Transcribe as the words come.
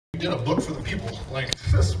did a book for the people. Like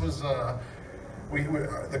this was,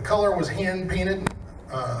 the color was hand painted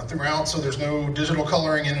throughout, so there's no digital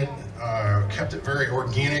coloring in it. Kept it very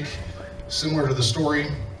organic, similar to the story.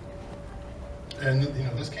 And you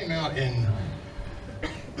know, this came out in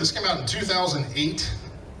 2008,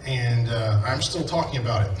 and I'm still talking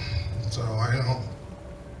about it. So I don't.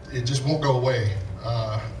 It just won't go away.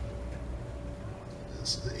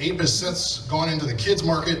 The ape has since gone into the kids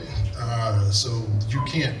market, so you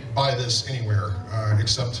can't buy this anywhere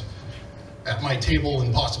except at my table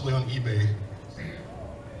and possibly on eBay.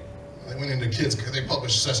 They went into kids, they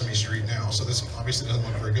publish Sesame Street now, so this obviously doesn't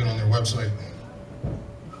look very good on their website.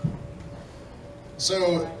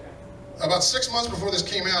 So about 6 months before this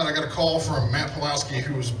came out, I got a call from Matt Pulowski,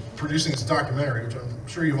 who was producing this documentary, which I'm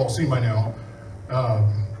sure you've all seen by now,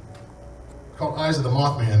 called Eyes of the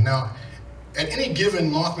Mothman. Now, at any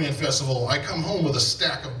given Mothman festival, I come home with a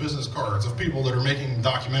stack of business cards of people that are making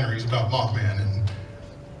documentaries about Mothman,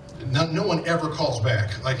 and no one ever calls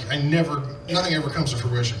back. Like, nothing ever comes to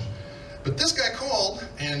fruition. But this guy called,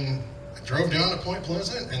 and I drove down to Point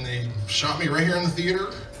Pleasant, and they shot me right here in the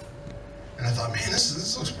theater. And I thought, man,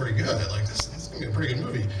 this looks pretty good. Like, this is gonna be a pretty good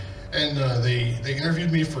movie. And they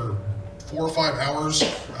interviewed me for 4 or 5 hours.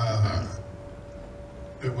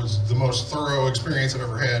 It was the most thorough experience I've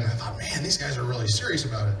ever had. And I thought, man, these guys are really serious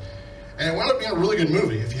about it. And it wound up being a really good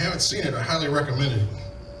movie. If you haven't seen it, I highly recommend it.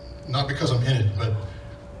 Not because I'm in it, but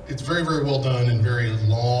it's very, very well done and very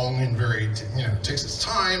long and very, you know, takes its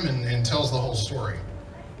time and tells the whole story.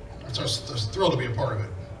 So I was thrilled to be a part of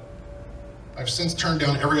it. I've since turned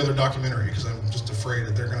down every other documentary because I'm just afraid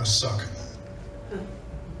that they're going to suck.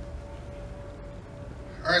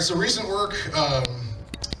 All right, so recent work, I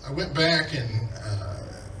went back and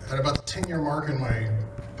at about the 10-year mark in my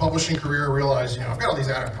publishing career, I realized, you know, I've got all these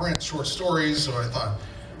out-of-print short stories, so I thought,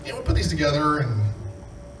 you know, we'll put these together and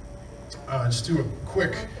just do a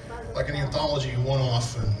quick, like an anthology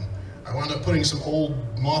one-off, and I wound up putting some old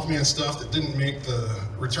Mothman stuff that didn't make the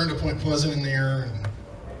Return to Point Pleasant in there, and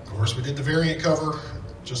of course we did the variant cover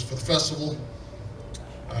just for the festival.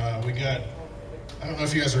 We got, I don't know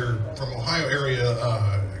if you guys are from Ohio area,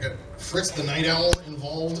 I got Fritz the Night Owl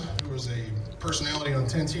involved, who was a personality on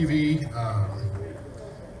 10 TV.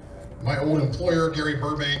 My old employer, Gary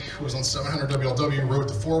Burbank, who was on 700 WLW, wrote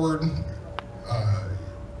the foreword.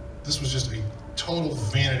 This was just a total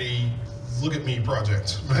vanity, look at me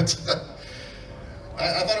project. But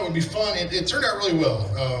I thought it would be fun. It turned out really well.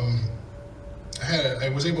 I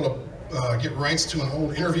was able to get rights to an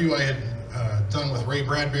old interview I had done with Ray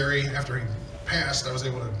Bradbury. After he passed, I was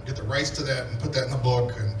able to get the rights to that and put that in the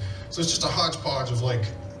book. And so it's just a hodgepodge of like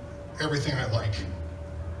everything I like.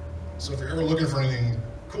 So if you're ever looking for anything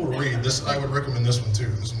cool to read, I would recommend this one too.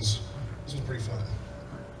 This one's pretty fun.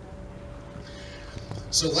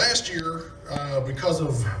 So last year, because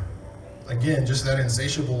of, again, just that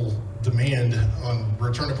insatiable demand on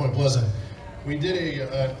Return to Point Pleasant, we did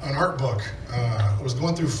an art book. I was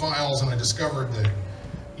going through files and I discovered that,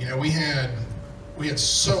 you know, we had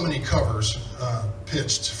so many covers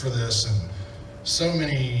pitched for this, and so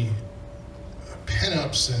many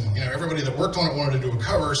pinups, and you know, everybody that worked on it wanted to do a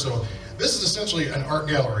cover. So this is essentially an art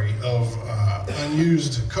gallery of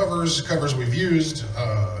unused covers we've used.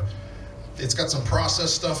 It's got some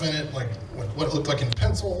process stuff in it, like what it looked like in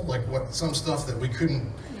pencil, like what some stuff that we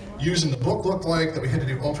couldn't use in the book looked like, that we had to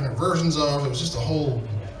do alternate versions of. It was just a whole,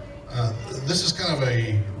 this is kind of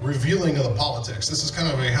a revealing of the politics. This is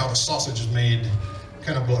kind of a how the sausage is made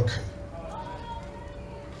kind of book.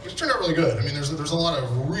 Which turned out really good. I mean, there's a lot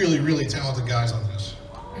of really, really talented guys on this.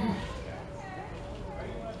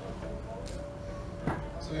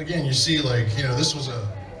 So again, you see, like, you know, this was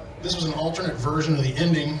an alternate version of the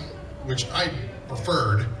ending, which I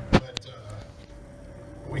preferred, but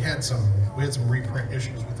we had some reprint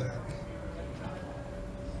issues with that.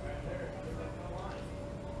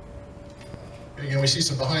 Again, we see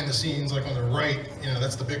some behind the scenes, like on the right, you know,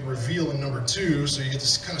 that's the big reveal in number 2, so you get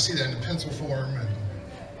to kind of see that in pencil form, and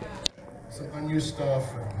some unused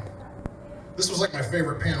stuff. And this was like my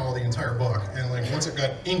favorite panel of the entire book, and like once it got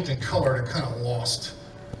inked and colored, it kind of lost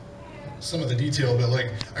some of the detail, but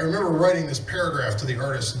like, I remember writing this paragraph to the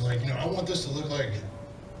artist and like, you know, I want this to look like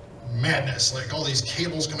madness, like all these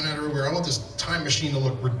cables coming out everywhere. I want this time machine to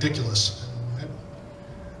look ridiculous. And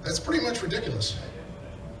that's pretty much ridiculous.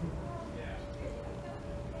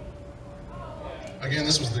 Again,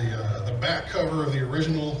 this was the back cover of the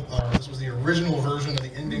original. This was the original version of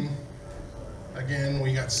the ending. Again,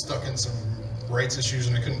 we got stuck in some rights issues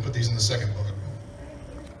and I couldn't put these in the second book.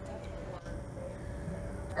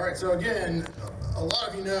 All right, so again, a lot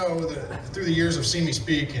of you know that through the years have seen me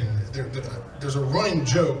speak, and there's a running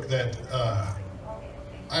joke that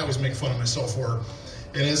I always make fun of myself for,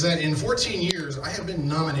 and is that in 14 years, I have been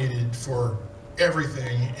nominated for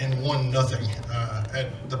everything and won nothing. At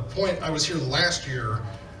the point I was here last year,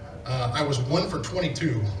 I was 1 for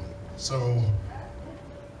 22, so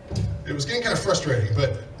it was getting kind of frustrating.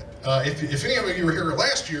 But if any of you were here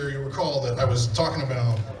last year, you'll recall that I was talking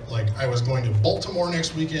about, like, I was going to Baltimore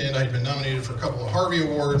next weekend. I had been nominated for a couple of Harvey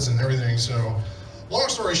Awards and everything. So, long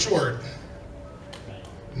story short,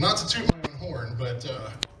 not to toot my own horn, but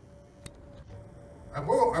I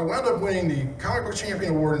wound up winning the Comic Book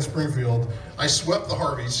Champion Award in Springfield. I swept the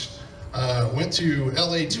Harveys, went to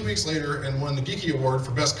LA 2 weeks later and won the Geeky Award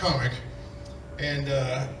for Best Comic, and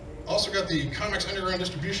also got the Comics Underground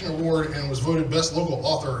Distribution Award and was voted Best Local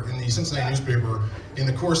Author in the Cincinnati newspaper in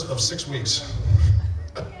the course of 6 weeks.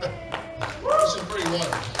 This is pretty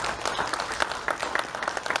wonderful.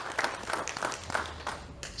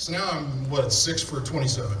 So now I'm, what, 6 for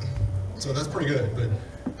 27. So that's pretty good. But,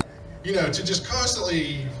 you know, to just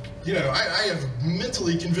constantly, you know, I have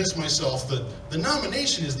mentally convinced myself that the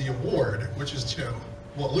nomination is the award, which is, you know,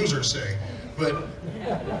 what losers say. But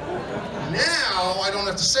now I don't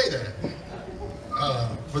have to say that.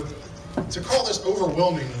 But to call this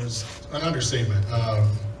overwhelming is an understatement.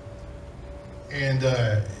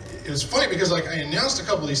 It was funny because, like, I announced a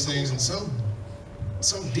couple of these things, and some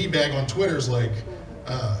D-bag on Twitter's like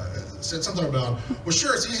said something about, well,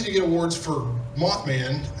 sure, it's easy to get awards for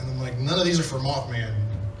Mothman, and I'm like, none of these are for Mothman.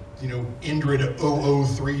 You know, Indrid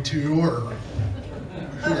 0032 or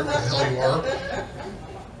whoever the hell you are.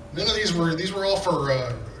 None of these were all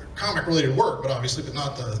for comic-related work, but obviously, but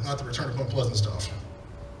not the Return to Point Pleasant stuff.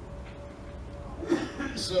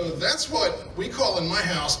 So that's what we call in my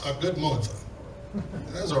house a good month.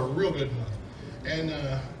 That was a real good month. And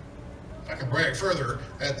if I can brag further,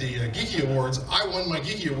 at the Geeky Awards, I won my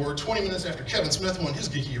Geeky Award 20 minutes after Kevin Smith won his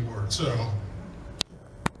Geeky Award. So,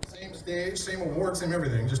 same stage, same award, same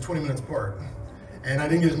everything, just 20 minutes apart. And I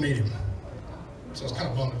didn't get to meet him. So I was kind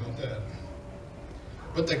of bummed about that.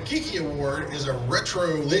 But the Geeky Award is a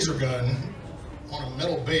retro laser gun on a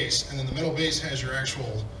metal base, and then the metal base has your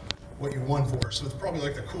actual, what you won for. So it's probably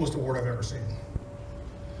like the coolest award I've ever seen.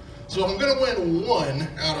 So if I'm going to win 1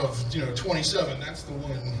 out of, you know, 27, that's the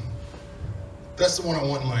one I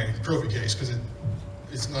want in my trophy case, because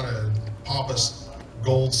it's not a pompous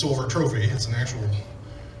gold, silver trophy. It's an actual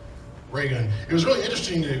ray gun. It was really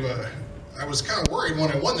interesting to, I was kind of worried when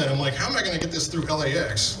I won that. I'm like, how am I going to get this through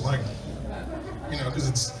LAX? Like, you know, because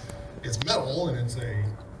it's metal and it's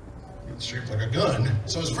shaped like a gun.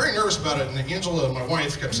 So I was very nervous about it, and Angela, my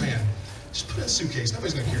wife, kept saying, just put it in a suitcase,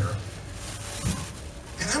 nobody's going to care.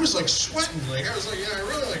 And I was like sweating, like I was like, I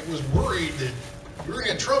really like was worried that we were gonna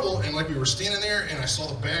get in trouble, and like we were standing there and I saw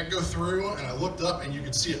the bag go through and I looked up and you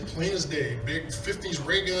could see it plain as day. Big 50s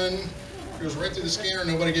ray gun, goes right through the scanner,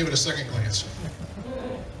 nobody gave it a second glance.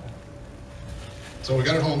 So we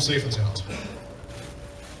got it home safe and sound.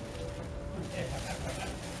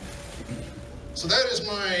 So that is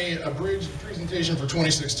my abridged presentation for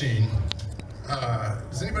 2016.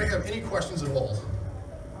 Does anybody have any questions at all?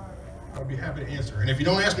 I would be happy to answer. And if you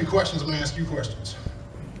don't ask me questions, I'm going to ask you questions.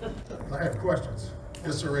 I have questions.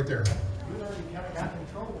 Yes, sir, right there. You already kind of got in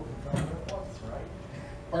trouble with the government once, right?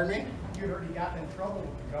 Pardon me? You already got in trouble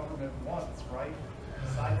with the government once, right?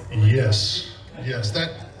 Besides Yes. Yes.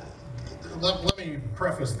 Let me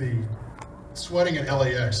preface the sweating at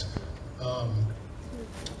LAX.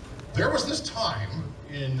 There was this time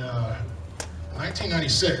in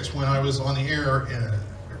 1996 when I was on the air in a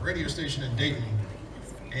radio station in Dayton.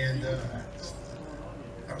 And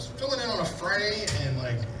I was filling in on a Friday, and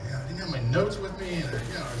like, I didn't have my notes with me, and I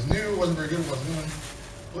was new, wasn't very good at what I was doing.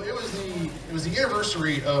 Well, it was the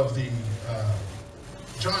anniversary of the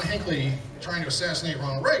John Hinckley trying to assassinate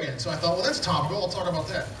Ronald Reagan. So I thought, well, that's topical. I'll talk about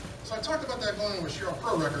that. So I talked about that going on with Sheryl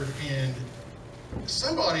Crow record, and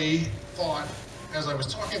somebody thought, as I was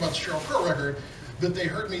talking about the Sheryl Crow record, that they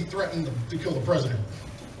heard me threaten to kill the president,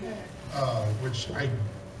 which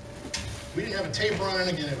we didn't have a tape running.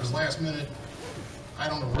 Again, it was last minute. I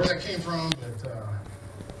don't know where that came from, but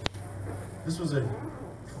this was at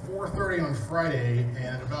 4:30 on Friday,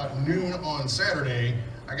 and about noon on Saturday,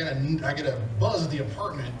 I get a buzz at the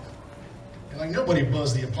apartment, and like nobody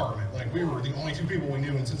buzzed the apartment. Like we were the only 2 people we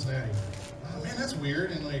knew in Cincinnati. Oh, man, that's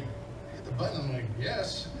weird. And like I hit the button. I'm like,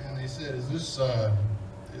 yes. And they said, is this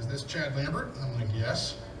Chad Lambert? And I'm like,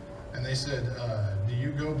 yes. And they said, do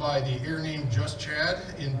you go by the air name Just Chad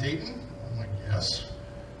in Dayton? I'm like, yes.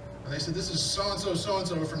 And they said, this is so-and-so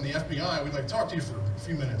from the FBI. We'd like to talk to you for a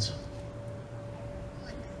few minutes. I'm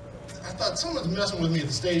like, I thought someone's messing with me at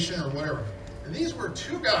the station or whatever. And these were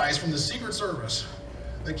two guys from the Secret Service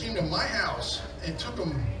that came to my house, and it took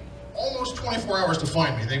them almost 24 hours to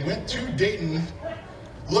find me. They went to Dayton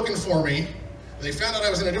looking for me. They found out I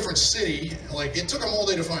was in a different city. Like, it took them all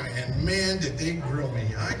day to find me, and man, did they grill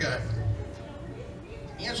me.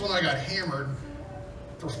 Angela and I got hammered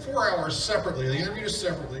for 4 hours separately. They interviewed us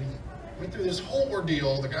separately. Went through this whole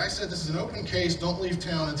ordeal. The guy said, this is an open case, don't leave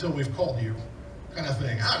town until we've called you, kind of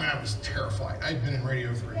thing. I mean, I was terrified. I'd been in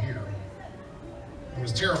radio for a year. I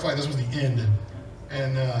was terrified this was the end.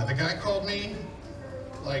 And the guy called me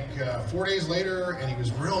like 4 days later, and he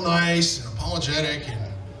was real nice and apologetic,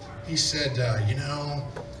 and he said, you know,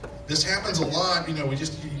 this happens a lot, you know, you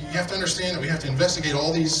have to understand that we have to investigate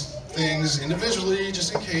all these things individually,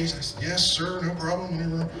 just in case. I said, yes, sir, no problem,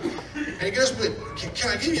 whatever. And he goes, but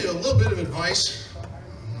can I give you a little bit of advice?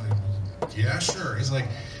 I'm like, yeah, sure. He's like,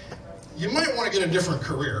 you might want to get a different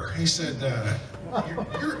career. He said,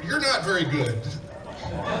 you're not very good.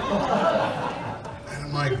 And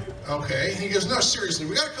I'm like, okay. And he goes, no, seriously,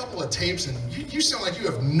 we got a couple of tapes, and you sound like you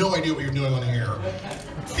have no idea what you're doing on the air.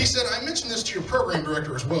 He said, I mentioned this to your program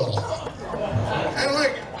director as well. And I'm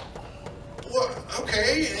like, well,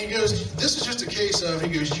 okay. And he goes, this is just a case of, he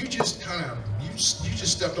goes, you just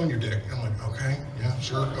stepped on your dick. I'm like, okay, yeah,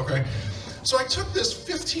 sure, okay. So I took this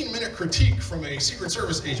 15-minute critique from a Secret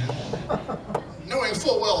Service agent, knowing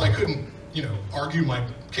full well I couldn't, you know, argue my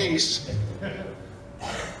case.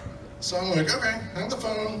 So I'm like, okay, hang the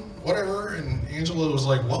phone, whatever. And Angela was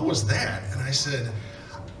like, what was that? And I said,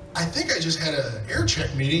 I think I just had an air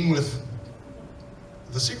check meeting with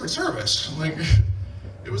the Secret Service. Like,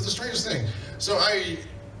 it was the strangest thing. So I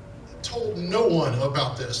told no one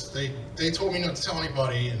about this. They told me not to tell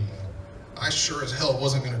anybody, and I sure as hell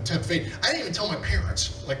wasn't going to tempt fate. I didn't even tell my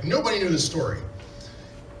parents. Like, nobody knew this story.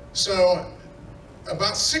 So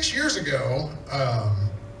about 6 years ago,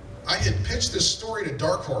 I had pitched this story to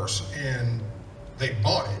Dark Horse, and they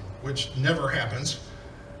bought it, which never happens,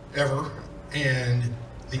 ever. And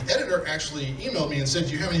the editor actually emailed me and said,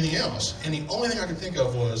 do you have anything else? And the only thing I could think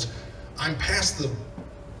of was, I'm past the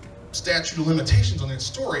statute of limitations on that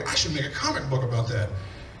story. I should make a comic book about that.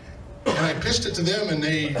 And I pitched it to them, and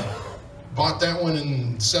they bought that one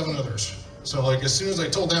and 7 others. So like, as soon as I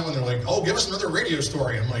told that one, they're like, oh, give us another radio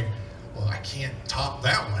story. I'm like, well, I can't top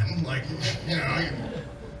that one. Like, you know.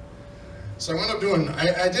 So I wound up doing, I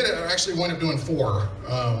actually wound up doing 4.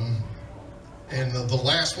 And the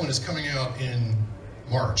last one is coming out in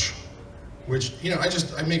March, which, you know,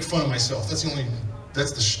 I make fun of myself. That's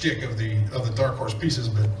the shtick of the Dark Horse pieces.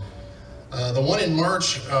 But the one in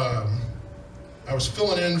March, I was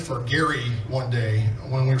filling in for Gary one day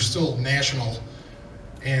when we were still national,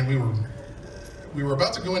 and we were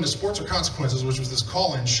about to go into Sports or Consequences, which was this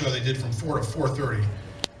call-in show they did from 4 to 4:30.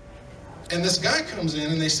 And this guy comes in,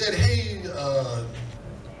 and they said, hey,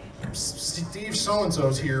 Steve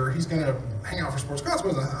so-and-so's here. He's going to hang out for Sports or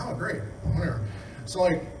Consequences. I thought, oh, great, whatever. So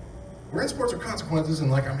like, we're in Sports or Consequences, and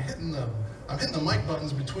like, I'm hitting the mic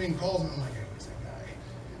buttons between calls, and I'm like, hey, who's that guy?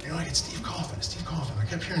 And you're like, it's Steve Coffin, it's Steve Coffin. I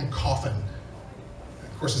kept hearing Coffin.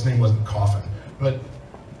 Of course, his name wasn't Coffin, but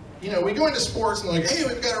you know, we go into sports and like, hey,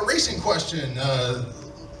 we've got a racing question,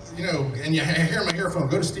 you know, and you hear my earphone,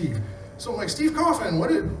 go to Steve. So I'm like, Steve Coffin, what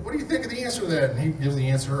do you think of the answer to that? And he gives the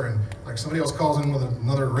answer, and like somebody else calls in with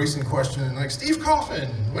another racing question, and like, Steve Coffin,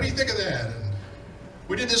 what do you think of that? And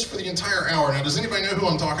we did this for the entire hour. Now, does anybody know who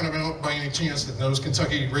I'm talking about by any chance that knows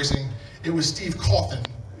Kentucky racing? It was Steve Coffin,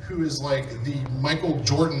 who is like the Michael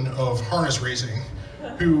Jordan of harness racing,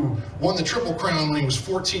 who won the Triple Crown when he was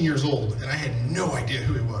 14 years old, and I had no idea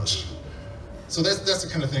who he was. So that's the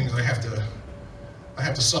kind of things I have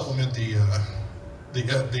to supplement the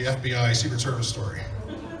FBI Secret Service story.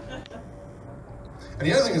 And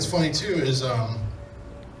the other thing that's funny too is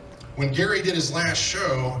when Gary did his last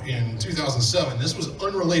show in 2007, this was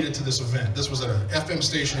unrelated to this event. This was at an FM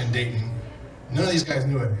station in Dayton. None of these guys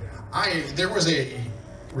knew it. There was a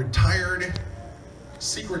retired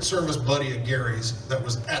Secret Service buddy of Gary's that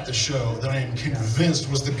was at the show that I am convinced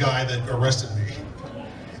was the guy that arrested me.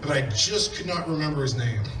 But I just could not remember his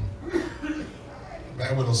name. But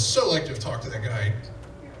I would have so liked to have talked to that guy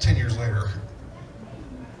 10 years later.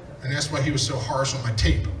 And that's why he was so harsh on my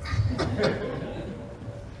tape.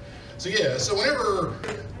 So yeah, so whenever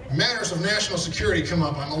matters of national security come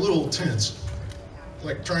up, I'm a little tense.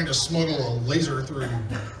 Like trying to smuggle a laser through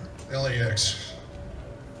LAX.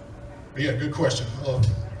 But yeah, good question. I love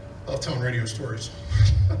telling radio stories.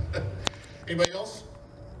 Anybody else?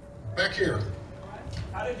 Back here.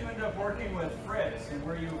 How did you end up working with Fritz? And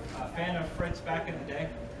were you a fan of Fritz back in the day?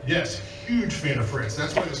 Yes, huge fan of Fritz.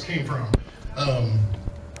 That's where this came from.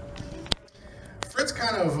 Fritz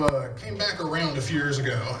kind of came back around a few years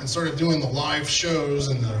ago and started doing the live shows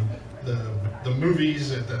and the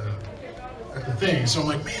movies at the thing. So I'm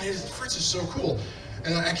like, man, Fritz is so cool.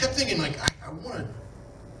 And I kept thinking, like, I want to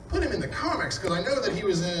put him in the comics, because I know that he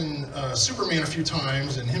was in Superman a few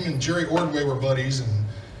times, and him and Jerry Ordway were buddies. And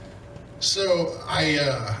so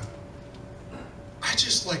I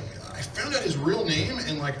just, like, I found out his real name,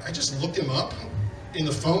 and, like, I just looked him up in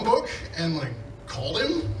the phone book and, like, called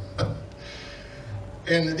him.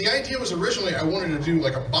 And the idea was originally I wanted to do,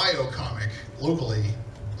 like, a bio comic locally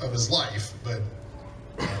of his life, but,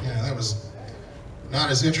 you know, that was not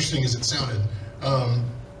as interesting as it sounded.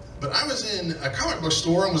 But I was in a comic book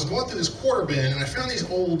store and was going through this quarter bin, and I found these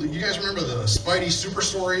old, you guys remember the Spidey Super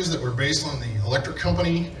Stories that were based on the Electric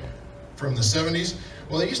Company from the 70s?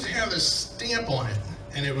 Well, they used to have this stamp on it,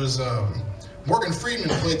 and it was, Morgan Freeman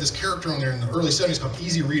played this character on there in the early 70s called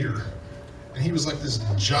Easy Reader. And he was like this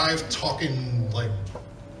jive-talking, like,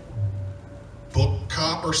 book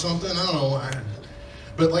cop or something, I don't know.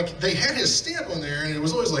 But, like, they had his stamp on there, and it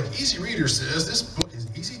was always like, Easy Reader says, this book is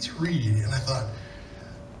easy to read. And I thought,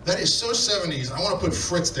 that is so 70s. I want to put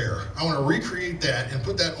Fritz there. I want to recreate that and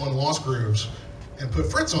put that on Lost Grooves and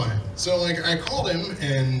put Fritz on it. So, like, I called him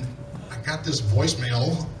and I got this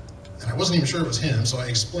voicemail, and I wasn't even sure it was him. So I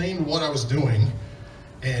explained what I was doing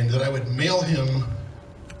and that I would mail him,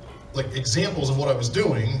 like, examples of what I was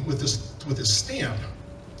doing with this stamp.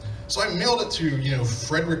 So I mailed it to, you know,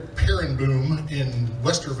 Frederick Perrenboom in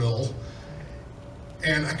Westerville.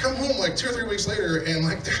 And I come home like 2 or 3 weeks later, and,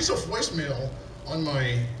 like, there's a voicemail on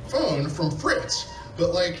my phone from Fritz,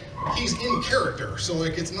 but, like, he's in character, so,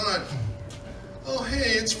 like, it's not, oh,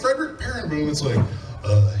 hey, it's Frederick Perrenboom. It's like,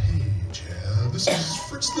 hey, Chad, this is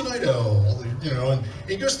Fritz the Night Owl, you know, and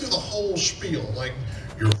he goes through the whole spiel, like,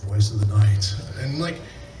 your voice of the night, and, like,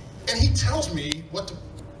 and he tells me what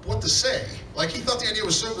to say. Like, he thought the idea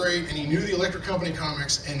was so great, and he knew the Electric Company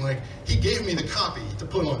comics, and, like, he gave me the copy to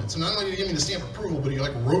put on it. So not only did he give me the stamp of approval, but he,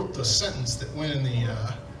 like, wrote the sentence that went in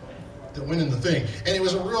the thing. And it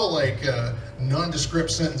was a real, like,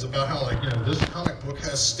 nondescript sentence about how, like, you know, this comic book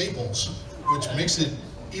has staples, which makes it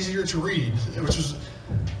easier to read, which was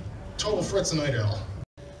total Fritz the Night Owl.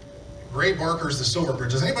 Ray Barker's The Silver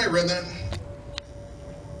Bridge. Has anybody read that?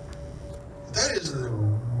 That is the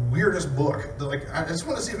weirdest book. Like, I just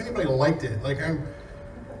want to see if anybody liked it. Like,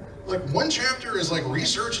 one chapter is like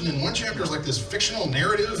research, and then one chapter is like this fictional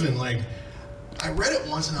narrative, and, like, I read it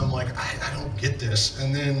once and I'm like, I don't get this.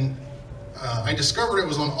 And then I discovered it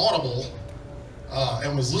was on Audible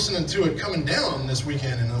and was listening to it coming down this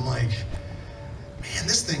weekend, and I'm like, man,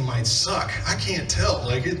 this thing might suck. I can't tell.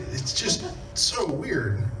 Like, it's just so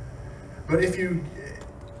weird. But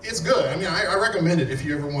it's good. I mean, I recommend it if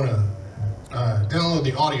you ever want to download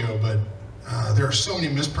the audio, but there are so many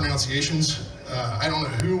mispronunciations. I don't know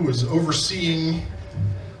who was overseeing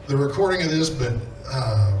the recording of this, but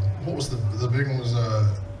what was the big one was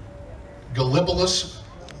Gallipolis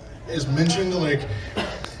is mentioned, like,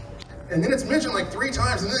 and then it's mentioned like 3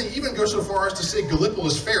 times, and then they even go so far as to say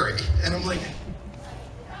Gallipolis Ferry, and I'm like,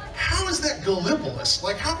 how is that Gallipolis?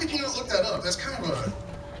 Like, how could you not look that up? That's kind of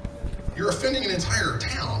you're offending an entire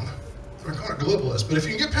town. They're calling it Gallipolis, but if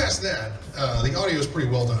you can get past that, the audio is pretty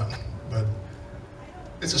well done. But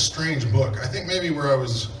it's a strange book. I think maybe where I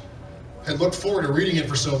had looked forward to reading it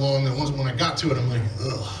for so long that when I got to it, I'm like,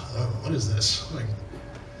 ugh, what is this? Like,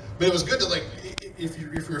 but it was good to, like, if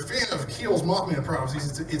you're a fan of Keel's Mothman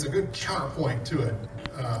prophecies, it's a good counterpoint to it,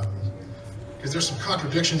 because there's some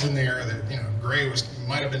contradictions in there that, you know, Gray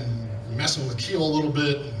might have been messing with Keel a little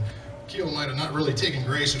bit, and Keel might have not really taken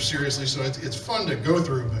Gray so seriously. So it's fun to go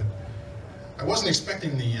through, but I wasn't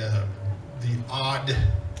expecting the odd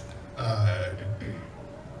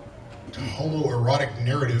homoerotic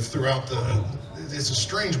narrative throughout it's a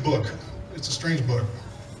strange book. It's a strange book.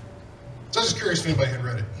 So I was just curious if anybody had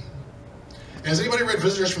read it. And has anybody read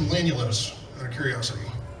Visitors from Lanulos, out of curiosity?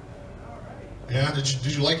 Yeah, did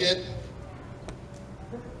you like it?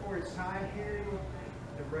 For its time period,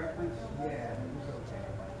 the reference, yeah, it was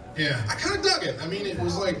okay. Yeah, I kind of dug it. I mean, it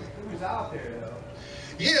was like, It was out there, though.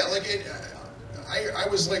 yeah, like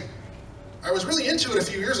I was really into it a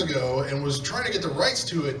few years ago and was trying to get the rights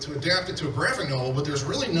to it to adapt it to a graphic novel, but there's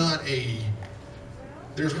really not an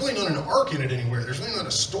arc in it anywhere. There's really not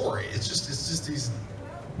a story. It's just these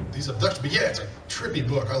abductions. But yeah, it's a trippy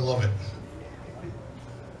book. I love it.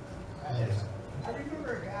 I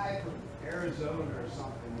remember a guy from Arizona or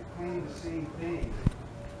something that claimed the same thing,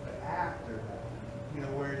 but after, you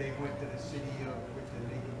know, where they went to the city with the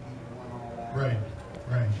naked people and all that. Right.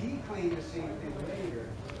 He claimed the same thing later.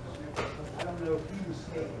 I don't know if he was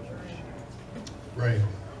taken for shit. Right.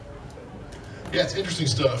 Yeah, it's interesting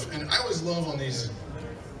stuff, and I always love the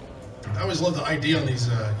idea on these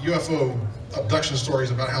UFO abduction stories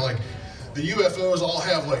about how like the UFOs all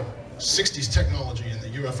have like 60s technology in the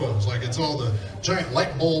UFOs. Like it's all the giant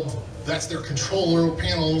light bulb, that's their controller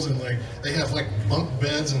panels, and like they have like bunk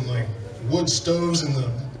beds and like wood stoves in the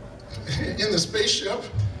spaceship.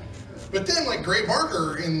 But then like Gray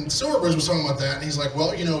Barker in Silverbridge was talking about that, and he's like,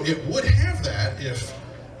 well, you know, it would have that if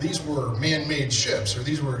these were man-made ships or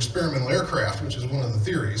these were experimental aircraft, which is one of the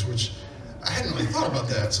theories, which I hadn't really thought about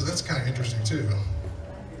that, so that's kind of interesting too.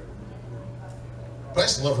 But I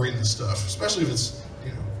just love reading this stuff, especially if it's,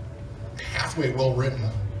 you know, halfway well written.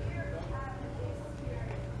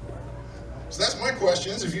 So that's my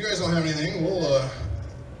questions. If you guys don't have anything, we'll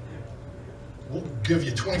give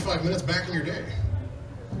you 25 minutes back in your day.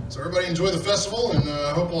 So everybody enjoy the festival, and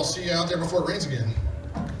I hope I'll see you out there before it rains again.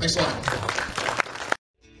 Thanks a lot.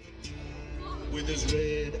 With his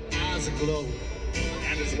red eyes aglow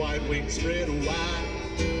and his white wings spread wide,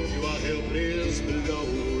 you are helpless below,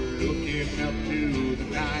 looking up to the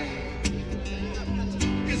night.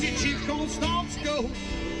 Is your chief cold stalks go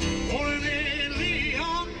pouring in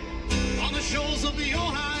Leon on the shores of the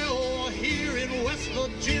Ohio, here in West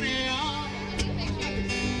Virginia?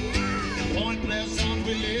 Point Pleasant,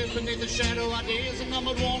 we live beneath the shadow, ideas are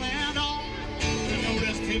numbered one and all. There's no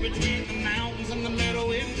rest here between the mountains and the meadow,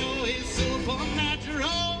 we know he's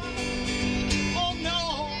supernatural. Oh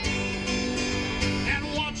no, and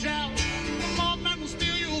watch out, the Mothman will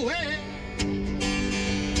steal you away.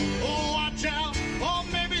 Oh, watch out, or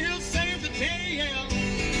maybe he'll save the day, yeah.